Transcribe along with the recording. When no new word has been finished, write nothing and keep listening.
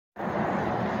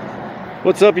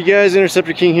What's up, you guys?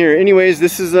 Interceptor King here. Anyways,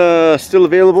 this is still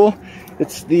available.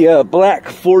 It's the black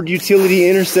Ford Utility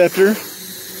Interceptor.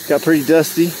 Got pretty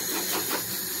dusty.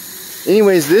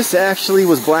 Anyways, this actually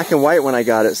was black and white when I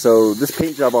got it, so this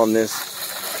paint job on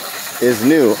this is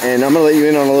new. And I'm gonna let you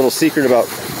in on a little secret about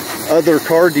other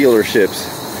car dealerships.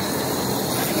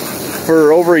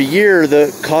 For over a year,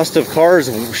 the cost of cars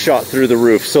shot through the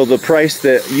roof, so the price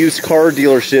that used car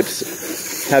dealerships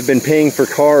have been paying for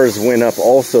cars went up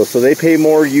also. So they pay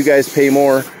more, you guys pay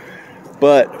more.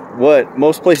 But what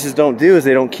most places don't do is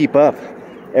they don't keep up.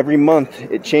 Every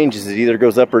month it changes. It either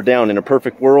goes up or down. In a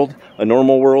perfect world, a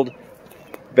normal world,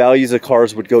 values of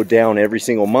cars would go down every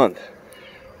single month.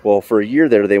 Well, for a year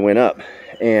there, they went up.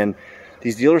 And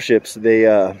these dealerships,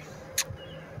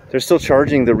 they're still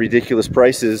charging the ridiculous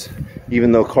prices,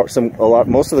 even though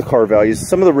most of the car values,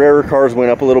 some of the rarer cars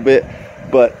went up a little bit,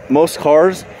 but most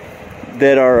cars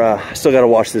that are, I still gotta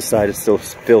wash this side, it's still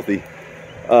filthy.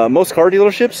 Most car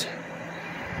dealerships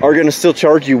are gonna still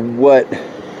charge you what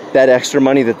that extra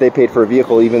money that they paid for a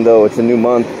vehicle, even though it's a new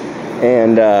month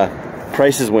and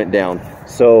prices went down.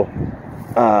 So,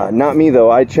 not me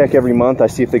though, I check every month, I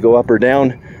see if they go up or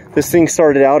down. This thing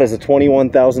started out as a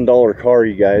 $21,000 car,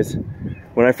 you guys.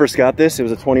 When I first got this, it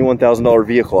was a $21,000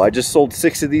 vehicle. I just sold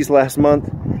 6 of these last month,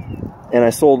 and I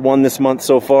sold 1 this month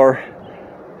so far.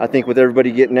 I think with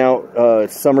everybody getting out,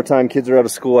 it's summertime, kids are out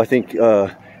of school. I think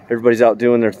everybody's out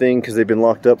doing their thing because they've been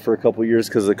locked up for a couple years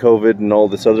because of COVID and all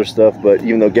this other stuff. But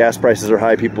even though gas prices are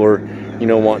high, people are, you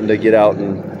know, wanting to get out.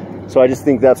 And so I just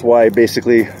think that's why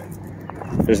basically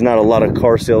there's not a lot of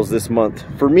car sales this month.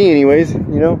 For me anyways, you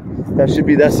know, that's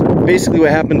basically what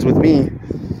happens with me,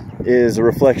 is a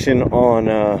reflection on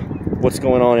what's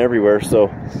going on everywhere.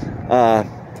 So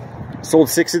sold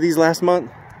 6 of these last month,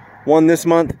 1 this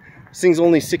month. This thing's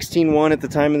only 16.1 at the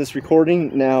time of this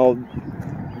recording. Now,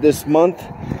 this month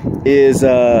is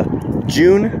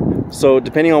June, so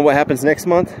depending on what happens next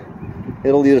month,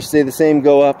 it'll either stay the same,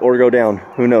 go up, or go down.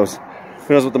 Who knows?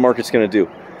 Who knows what the market's gonna do?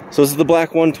 So this is the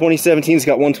black one, 2017. It's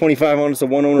got 125 on it. It's a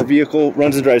 1-owner vehicle.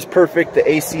 Runs and drives perfect. The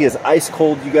AC is ice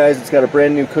cold, you guys. It's got a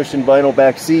brand new cushioned vinyl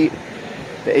back seat.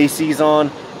 The AC's on.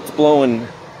 It's blowing,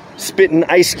 spitting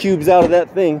ice cubes out of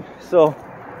that thing. So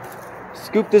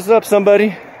scoop this up,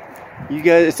 somebody. You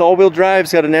guys, it's all-wheel drive.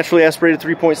 It's got a naturally aspirated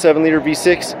 3.7 liter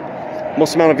V6.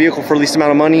 Most amount of vehicle for least amount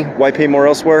of money. Why pay more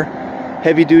elsewhere?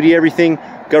 Heavy duty, everything.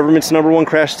 Government's #1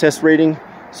 crash test rating,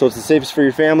 so it's the safest for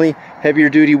your family. Heavier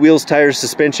duty wheels, tires,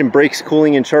 suspension, brakes,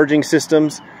 cooling, and charging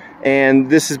systems.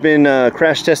 And this has been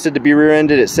crash tested to be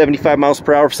rear-ended at 75 miles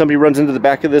per hour. If somebody runs into the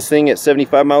back of this thing at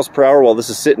 75 miles per hour while this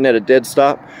is sitting at a dead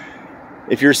stop,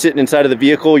 if you're sitting inside of the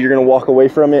vehicle, you're going to walk away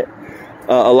from it.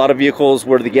 A lot of vehicles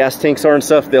where the gas tanks are and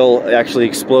stuff, they'll actually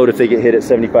explode if they get hit at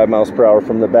 75 miles per hour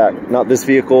from the back. Not this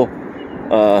vehicle.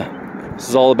 This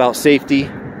is all about safety,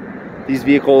 these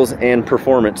vehicles, and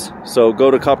performance. So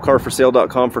go to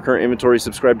copcarforsale.com for current inventory.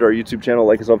 Subscribe to our YouTube channel.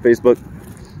 Like us on Facebook.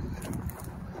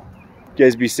 You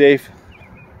guys be safe.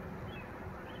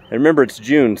 And remember, it's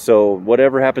June, so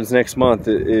whatever happens next month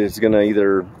is going to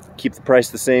either keep the price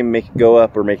the same, make it go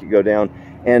up, or make it go down.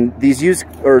 And these new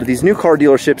car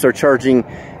dealerships are charging,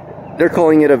 they're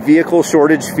calling it a vehicle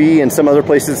shortage fee, and some other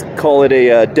places call it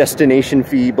a destination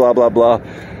fee, blah, blah, blah.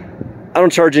 I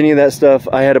don't charge any of that stuff.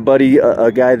 I had a buddy,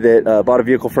 a guy that bought a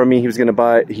vehicle from me. He was gonna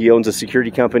buy, he owns a security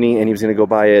company, and he was gonna go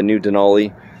buy a new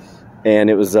Denali.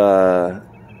 And it was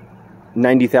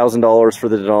 $90,000 for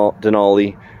the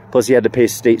Denali. Plus he had to pay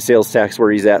state sales tax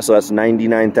where he's at, so that's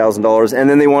 $99,000. And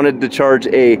then they wanted to charge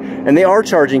and they are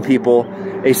charging people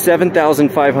a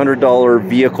 $7,500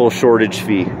 vehicle shortage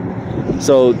fee.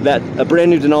 So that a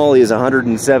brand new Denali is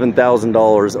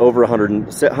 $107,000, over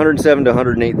 $107,000 to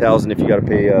 $108,000 if you got to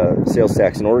pay sales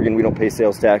tax. In Oregon, we don't pay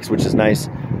sales tax, which is nice.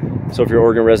 So if you're an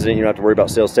Oregon resident, you don't have to worry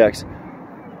about sales tax.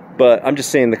 But I'm just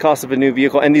saying, the cost of a new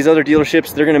vehicle, and these other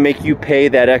dealerships, they're going to make you pay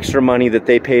that extra money that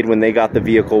they paid when they got the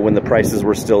vehicle, when the prices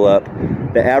were still up.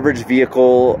 The average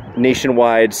vehicle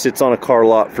nationwide sits on a car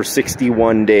lot for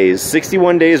 61 days.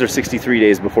 61 days or 63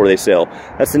 days before they sell.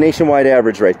 That's the nationwide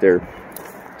average right there.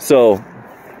 So,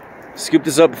 scoop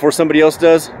this up before somebody else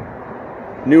does.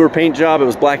 Newer paint job. It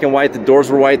was black and white. The doors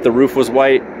were white. The roof was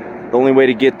white. The only way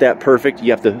to get that perfect,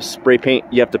 you have to spray paint.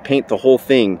 You have to paint the whole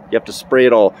thing. You have to spray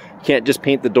it all. You can't just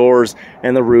paint the doors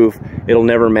and the roof. It'll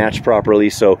never match properly.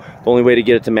 So the only way to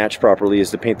get it to match properly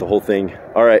is to paint the whole thing.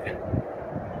 All right.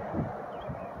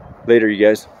 Later, you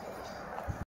guys.